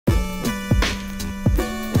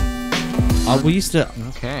We used to.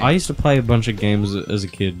 Okay. I used to play a bunch of games as a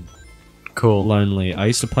kid. Cool. Lonely. I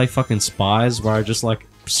used to play fucking Spies, where I just like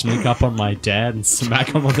sneak up on my dad and smack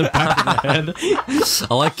him on the back of the head.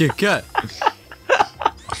 I like your cut.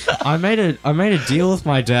 I made a deal with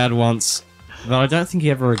my dad once that I don't think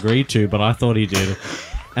he ever agreed to, but I thought he did.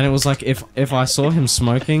 And it was like if I saw him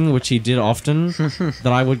smoking, which he did often,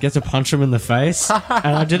 that I would get to punch him in the face.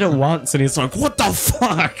 And I did it once, and he's like, "What the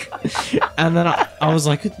fuck?" And then I was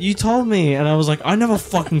like, "You told me," and I was like, "I never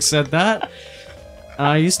fucking said that." And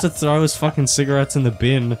I used to throw his fucking cigarettes in the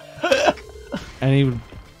bin, and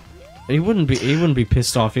he wouldn't be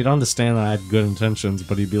pissed off. He'd understand that I had good intentions,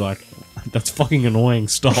 but he'd be like, "That's fucking annoying.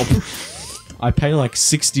 Stop." I pay like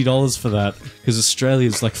 $60 for that because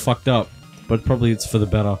Australia's like fucked up, but probably it's for the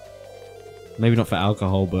better. Maybe not for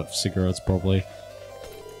alcohol, but for cigarettes probably.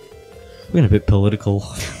 We're getting a bit political.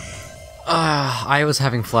 I was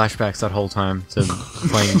having flashbacks that whole time to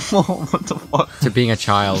playing. What the fuck? To being a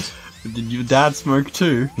child. Did your dad smoke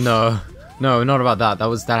too? No, not about that.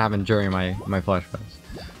 That happened during my flashbacks.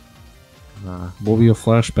 What were your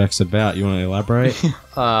flashbacks about? You want to elaborate?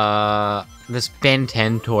 This Ben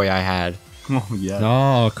 10 toy I had. Oh yeah.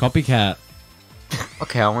 Oh, copycat.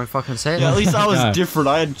 Okay, I won't fucking say it. Yeah, at least I was Yeah. different.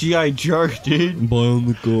 I had G.I. Joe, dude.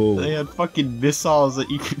 Bionicle. They had fucking missiles that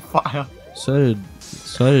you could fire. So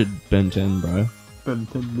did Ben 10, bro. Ben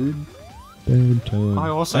 10, dude. Ben 10. I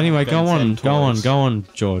also Anyway, had go Ben 10 on, toys. go on,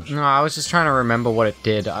 George. No, I was just trying to remember what it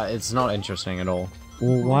did. It's not interesting at all.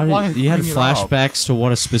 Well, Why you had bring it up? flashbacks to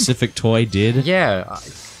what a specific toy did? Yeah,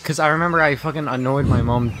 because I remember I fucking annoyed my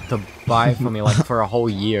mom to buy it for me like for a whole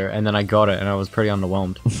year, and then I got it, and I was pretty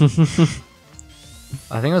underwhelmed.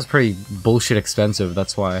 I think it was pretty bullshit expensive,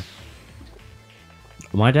 that's why.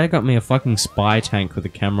 My dad got me a fucking spy tank with a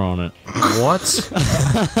camera on it. What?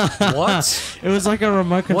 What? It was like a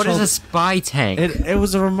remote control. What is a spy tank? It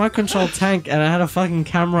was a remote control tank, and it had a fucking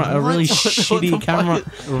camera, a really shitty camera.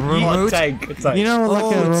 Remote tank. It's like, You know,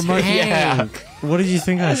 like a remote. tank. What did you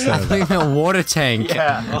think I I said? think a water tank.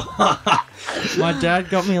 yeah. My dad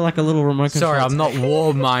got me like a little remote control. Sorry, I'm not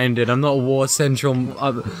war-minded. I'm not war central.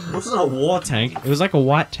 It wasn't a war tank. It was like a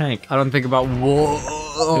white tank. I don't think about war.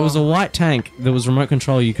 It was a white tank that was remote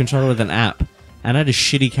control. You control it with an app, and it had a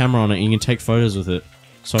shitty camera on it. And you can take photos with it.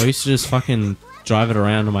 So I used to just fucking drive it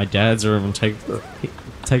around to my dad's room and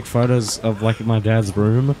take photos of like my dad's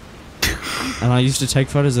room. And I used to take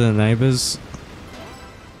photos of the neighbors.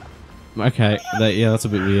 Okay, that's a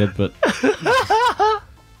bit weird, but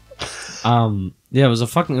yeah, it was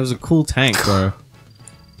a cool tank, bro.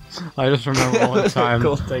 I just remember one time.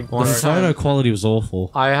 Cool tank, one The time photo quality was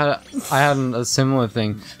awful. I had a similar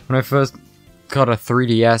thing when I first got a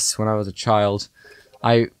 3DS when I was a child.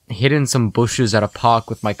 I hid in some bushes at a park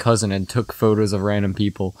with my cousin and took photos of random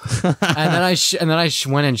people. and then I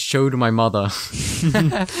went and showed my mother,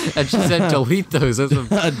 and she said, "Delete those."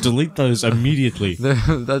 Delete those immediately.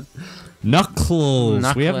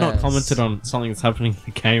 Knuckles. We have not Knuckles. commented on something that's happening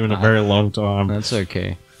in the game in a very long time. That's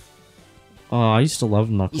okay. Oh, I used to love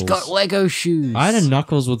Knuckles. He's got Lego shoes. I had a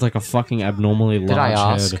Knuckles with like a fucking abnormally large Did I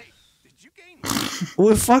ask? head.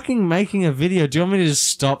 We're fucking making a video. Do you want me to just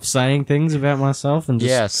stop saying things about myself and just...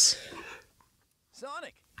 Yes.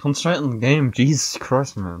 Concentrate on the game. Jesus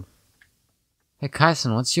Christ, man. Hey,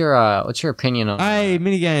 Kyson, what's your opinion on? Hey,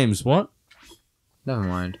 mini games. What? Never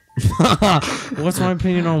mind. What's my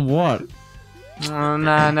opinion on what?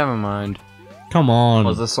 Nah, never mind. Come on.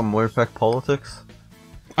 Was this some Woopek politics?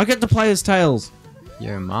 I get to play as Tails.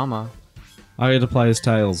 Yo, mama. I get to play as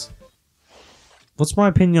Tails. What's my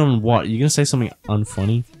opinion on what? You gonna say something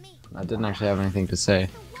unfunny? I didn't actually have anything to say.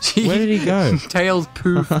 Where did he go? Tails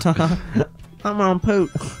poofed. I'm on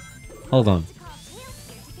poop. Hold on.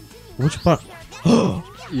 Which button?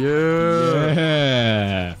 Yeah.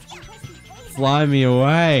 Yeah. Fly me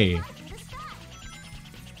away.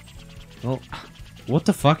 Oh, what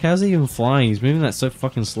the fuck? How's he even flying? He's moving that so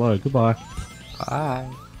fucking slow. Goodbye. Bye.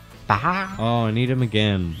 Bye. Oh, I need him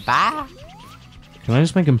again. Bye. Can I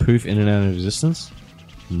just make him poof in and out of existence?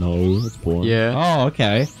 No, that's boring. Yeah. Oh,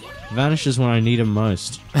 okay. Vanishes when I need him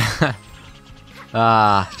most.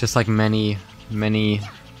 Just like many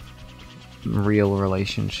real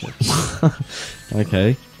relationships.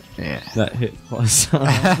 Okay. Yeah. That hit close.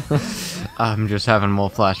 I'm just having more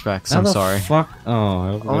flashbacks. How I'm the sorry. Fuck.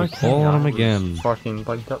 Oh, I'll call on him again. Fucking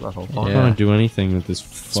blanked up that whole I'm time. not Yeah. gonna do anything with this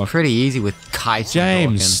It's fuck. pretty easy with Kyson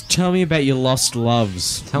James, tell me about your lost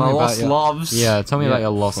loves. talking. Tell My me about lost your... loves. Yeah, tell me Yeah, about your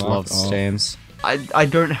lost fuck loves, off. James. I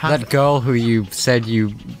don't have. That girl who you said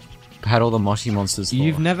you had all the Moshi monsters for.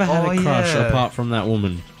 You've never had Oh, a crush yeah. apart from that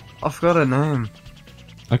woman. I forgot her name.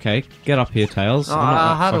 Okay, get up here, Tails. I'm not I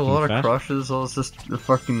that had a fucking lot fat. of crushes. I was just a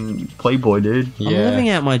fucking playboy, dude. I'm living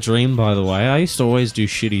out my dream, by the way. I used to always do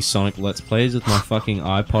shitty Sonic Let's Plays with my fucking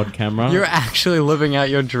iPod camera. You're actually living out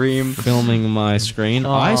your dream. Filming my screen.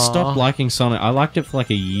 I Aw. stopped liking Sonic. I liked it for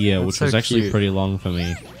like a year, That's which so was actually cute. pretty long for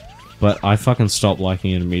me. But I fucking stopped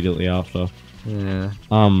liking it immediately after. Yeah.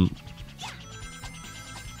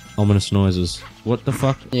 Ominous noises. What the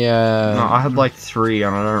fuck? Yeah. No, I had like 3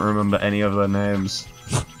 and I don't remember any of their names.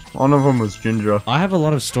 One of them was Ginger. I have a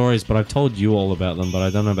lot of stories, but I've told you all about them, but I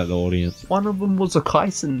don't know about the audience. One of them was a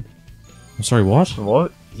Kyson. I'm sorry, what?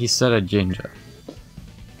 What? He said a ginger.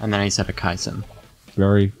 And then he said a Kyson.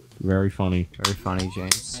 Very, very funny. Very funny,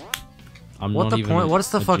 James. I'm What not the even point? What's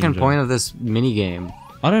the a fucking ginger. point of this mini game?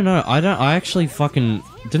 I don't know. I actually fucking...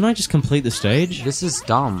 Didn't I just complete the stage? This is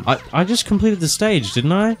dumb. I just completed the stage,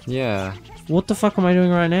 didn't I? Yeah. What the fuck am I doing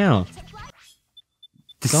right now?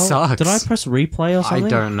 This Did I- sucks. Did I press replay or something? I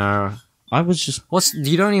don't know. I was just...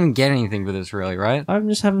 You don't even get anything for this, really, right? I'm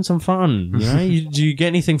just having some fun, you know? Do you get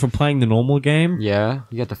anything from playing the normal game? Yeah.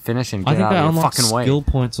 You get to finish and I get think out I of your unlocked fucking way. skill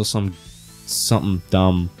points or something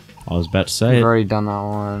dumb. I was about to say You've it. already done that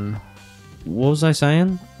one. What was I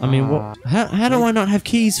saying? I mean, what? How do I not have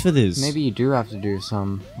keys for this? Maybe you do have to do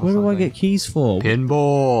some. or Where do I something. get keys for?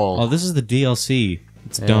 Pinball? Oh, this is the DLC.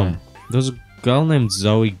 It's Yeah. dumb. There's a girl named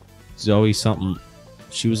Zoe something.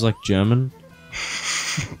 She was like German.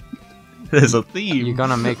 There's a theme. You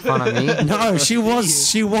gonna make fun of me? No, she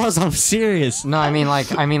was. I'm serious. No, I mean like,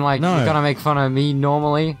 No. you're gonna make fun of me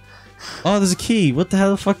normally? Oh, there's a key. What the hell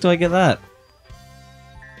the fuck do I get that?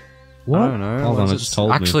 What? I don't know. Hold on, Let's it just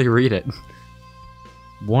told actually read it. me.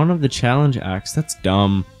 One of the challenge acts. That's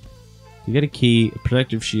dumb. You get a key, a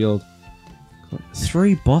protective shield,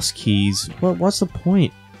 3 boss keys. What's the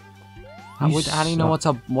point? How do you know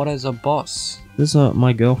what is a boss? This is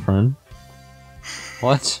my girlfriend.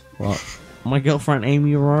 What? What? My girlfriend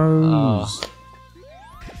Amy Rose.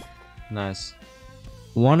 Nice.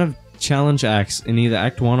 One of challenge acts in either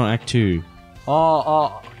Act 1 or Act 2.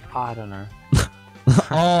 I don't know.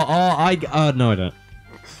 No, I don't.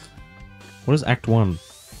 What is Act 1?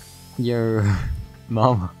 Yo,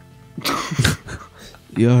 mama.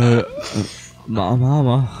 Yo,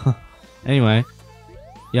 mama. Anyway,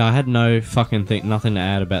 yeah, I had no fucking nothing to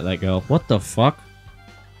add about that girl. What the fuck?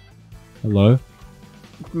 Hello?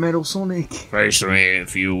 Metal Sonic. Face me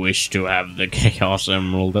if you wish to have the Chaos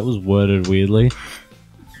Emerald. That was worded weirdly.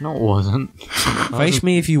 No, it wasn't. Face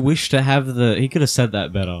me if you wish to have the... He could have said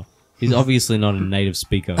that better. He's obviously not a native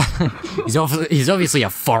speaker. He's obviously a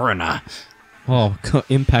foreigner. Oh,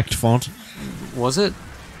 impact font. Was it?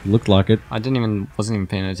 Looked like it. Wasn't even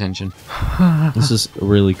paying attention. This is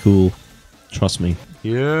really cool. Trust me.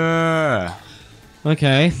 Yeah.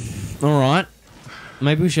 Okay. Alright.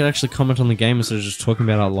 Maybe we should actually comment on the game instead of just talking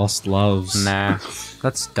about our lost loves. Nah,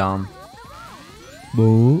 that's dumb.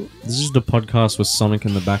 Boo. This is just a podcast with Sonic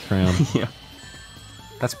in the background. Yeah.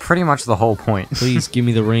 That's pretty much the whole point. Please give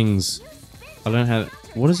me the rings. I don't have...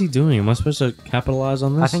 What is he doing? Am I supposed to capitalize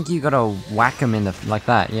on this? I think you gotta whack him in the like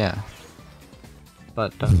that, yeah.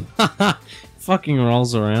 But Fucking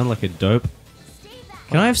rolls around like a dope.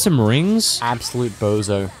 Can I have some rings? absolute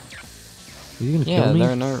bozo. Are you gonna Yeah, kill me?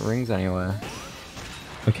 there are no rings anywhere.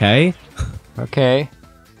 Okay. Okay.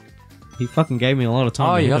 He fucking gave me a lot of time.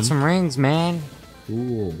 Oh, to you hit got him. some rings, man.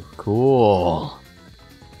 Cool. Cool.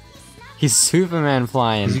 He's Superman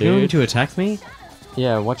flying, Is he going dude. to attack me?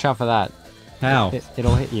 Yeah, watch out for that. How?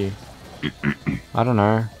 It'll hit you. I don't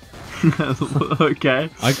know. Okay.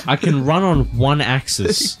 I can run on one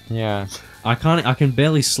axis. Yeah. I can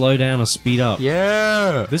barely slow down or speed up.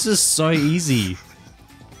 Yeah. This is so easy.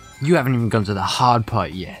 You haven't even gone to the hard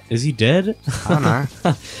part yet. Is he dead? I don't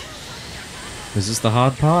know. Is this the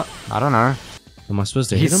hard part? I don't know. Am I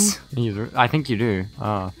supposed to hit him? I think you do.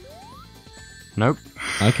 Oh. Nope.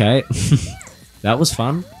 Okay. That was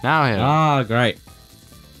fun. Now hit him. Ah, great.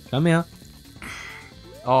 Come here.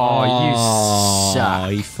 Oh, you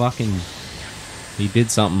suck. He fucking... He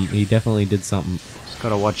did something. He definitely did something. Just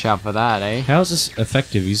gotta watch out for that, eh? How is this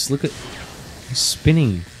effective? He's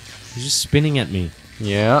spinning. He's just spinning at me.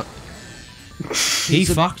 Yep. He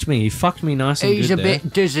fucked me. He fucked me nice and He's good a there.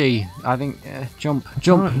 bit dizzy. I think. Jump.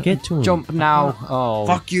 Can't get to him. Jump now. Oh.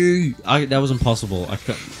 Fuck you! That was impossible.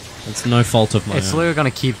 It's no fault of mine. It's literally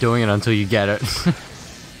gonna keep doing it until you get it.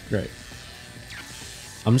 Great.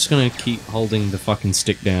 I'm just gonna keep holding the fucking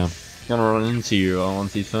stick down. Gonna run into you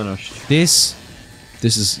once he's finished. This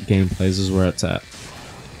is gameplay. This is where it's at.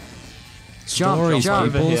 Stories,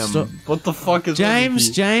 jump. people. What the fuck is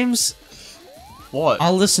James. What?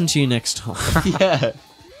 I'll listen to you next time. Yeah.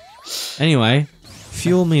 Anyway,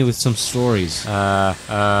 Fuel me with some stories. Let's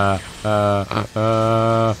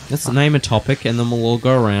name a topic, and then we'll all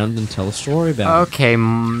go around and tell a story about Okay,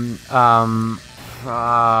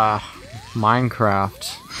 Minecraft.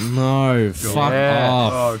 it. No, fuck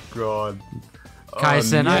off. Oh god.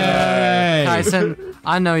 Kyson, Kyson,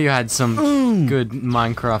 I know you had some good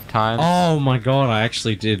Minecraft times. Oh my god, I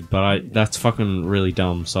actually did, but that's fucking really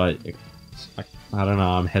dumb, so I don't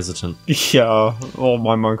know, I'm hesitant. Yeah, all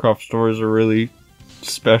my Minecraft stories are really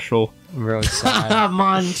special. Really sad.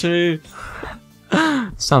 Mine too.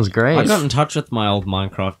 Sounds great. I got in touch with my old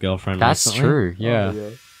Minecraft girlfriend That's recently. true, yeah. Oh, yeah.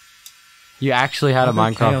 You actually had a I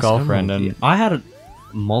got Minecraft Chaos girlfriend, Emerald. and I had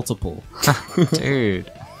multiple.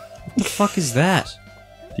 dude. What the fuck is that?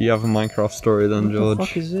 Do you have a Minecraft story then, What the George?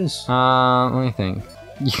 fuck is this? Let me think.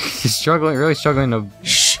 You're really struggling to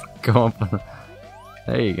go up.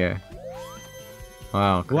 There you go.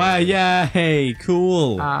 Wow. Wow, yay,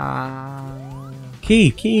 cool. Uh,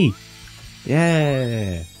 Key.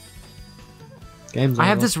 Yeah. Game's I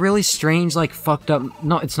have over. this really strange, like, fucked up.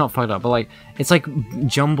 No, it's not fucked up, but like, it's like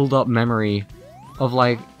jumbled up memory of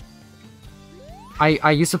like.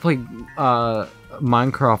 I used to play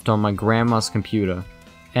Minecraft on my grandma's computer,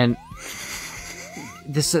 and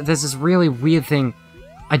there's this really weird thing.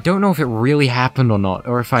 I don't know if it really happened or not,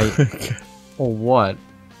 or if I or what,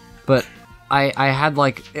 but I had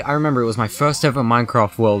like, I remember it was my first ever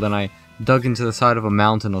Minecraft world, and I dug into the side of a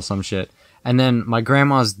mountain or some shit, and then my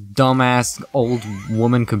grandma's dumbass old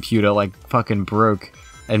woman computer like fucking broke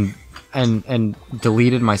and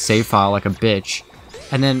deleted my save file like a bitch,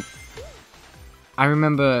 and then I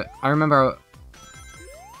remember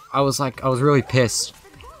I was really pissed,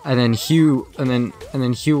 and then Hugh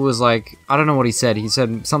was like, I don't know what he said. He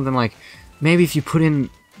said something like, maybe if you put in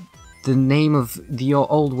the name of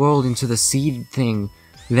your old world into the seed thing,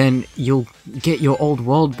 then you'll get your old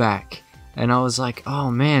world back. And I was like, oh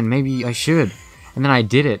man, maybe I should. And then I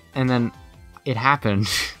did it, and then it happened.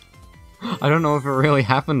 I don't know if it really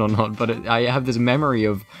happened or not, but I have this memory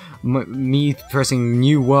of me pressing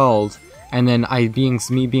new world, and then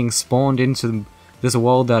me being spawned into this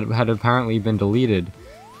world that had apparently been deleted.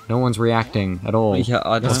 No one's reacting at all. Yeah,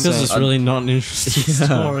 I don't That's because it's really not an interesting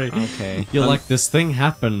story. Okay. You're like, this thing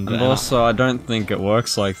happened. And also, I don't think it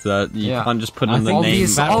works like that. You Yeah. can't just put I in the think name.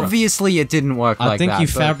 Obviously, it didn't work I like think that. you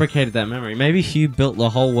but fabricated that memory. Maybe Hugh built the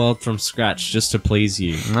whole world from scratch just to please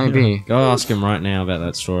you. Maybe. Go ask him right now about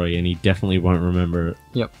that story, and he definitely won't remember it.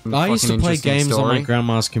 Yep. I used to Fucking play interesting games on my story.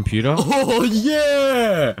 grandma's computer. Oh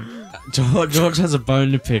yeah! George has a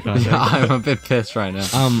bone to pick, I think. Yeah, I'm a bit pissed right now.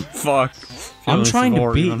 Fuck. I'm Feelings trying have to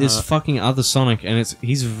already beat been this hurt. fucking other Sonic, and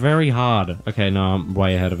he's very hard. Okay, no, I'm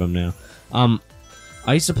way ahead of him now. I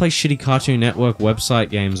used to play shitty Cartoon Network website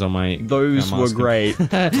games on my Those grandma's were great.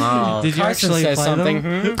 Oh, Did you Kyson actually says play something.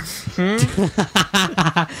 them?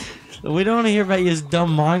 We don't want to hear about your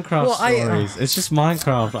dumb Minecraft Well, stories. It's just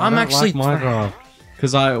Minecraft. I'm I don't actually like Minecraft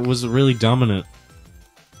because I was really dumb in it.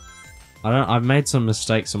 I've made some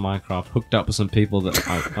mistakes in Minecraft. Hooked up with some people that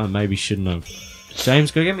I maybe shouldn't have. James,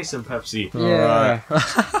 go get me some Pepsi. Yeah.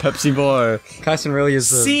 Pepsi boy. Kyson really is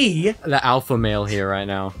See? the alpha male here right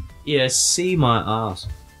now. Yeah, see my ass.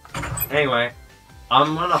 Anyway,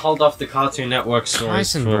 I'm gonna hold off the Cartoon Network stories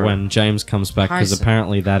Kyson, for bro. when James comes back because Kyson.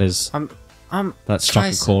 apparently that struck a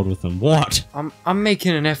Kyson. chord with him. What? I'm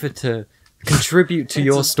making an effort to contribute to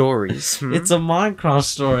your stories. It's a Minecraft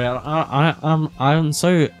story. I'm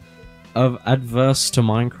so adverse to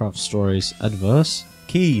Minecraft stories. Adverse?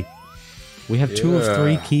 Key. We have 2 of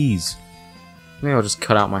 3 keys. Maybe I'll just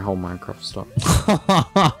cut out my whole Minecraft stuff.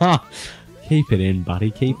 Keep it in,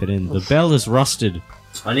 buddy. Keep it in. The bell is rusted.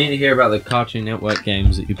 I need to hear about the Cartoon Network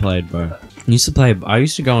games that you played, bro. I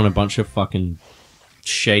used to go on a bunch of fucking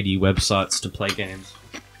shady websites to play games.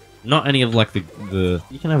 Not any of like the.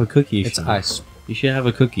 You can have a cookie. If It's you want. ice. You should have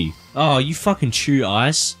a cookie. Oh, you fucking chew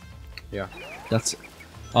ice. Yeah. That's.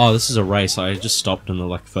 Oh, this is a race. I just stopped in the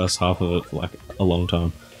like first half of it for like a long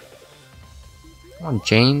time. Come on,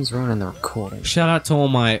 James, ruining the recording. Shout out to all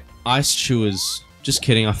my ice chewers. Just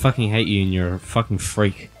kidding. I fucking hate you, and you're a fucking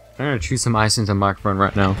freak. I'm gonna chew some ice into the microphone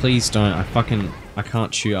right now. Please don't. I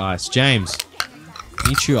can't chew ice. James,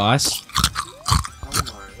 can you chew ice?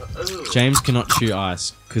 James cannot chew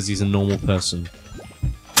ice because he's a normal person.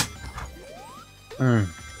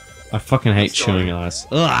 I fucking hate chewing ice.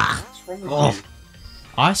 Ugh. Oh.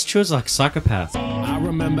 Ice chews like psychopaths. I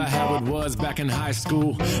remember how it was back in high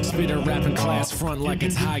school. Spit a rap in class front like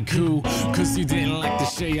it's haiku. Cause you didn't like to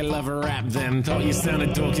share your love rap then. Thought you sounded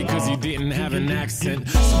dorky cause you didn't have an accent.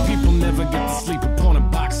 Some people never get to sleep upon a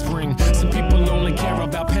box spring. Some people only care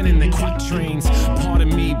about penning their quatrains. Pardon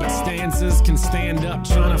me, but stanzas can stand up.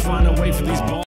 Trying to find a way for these balls.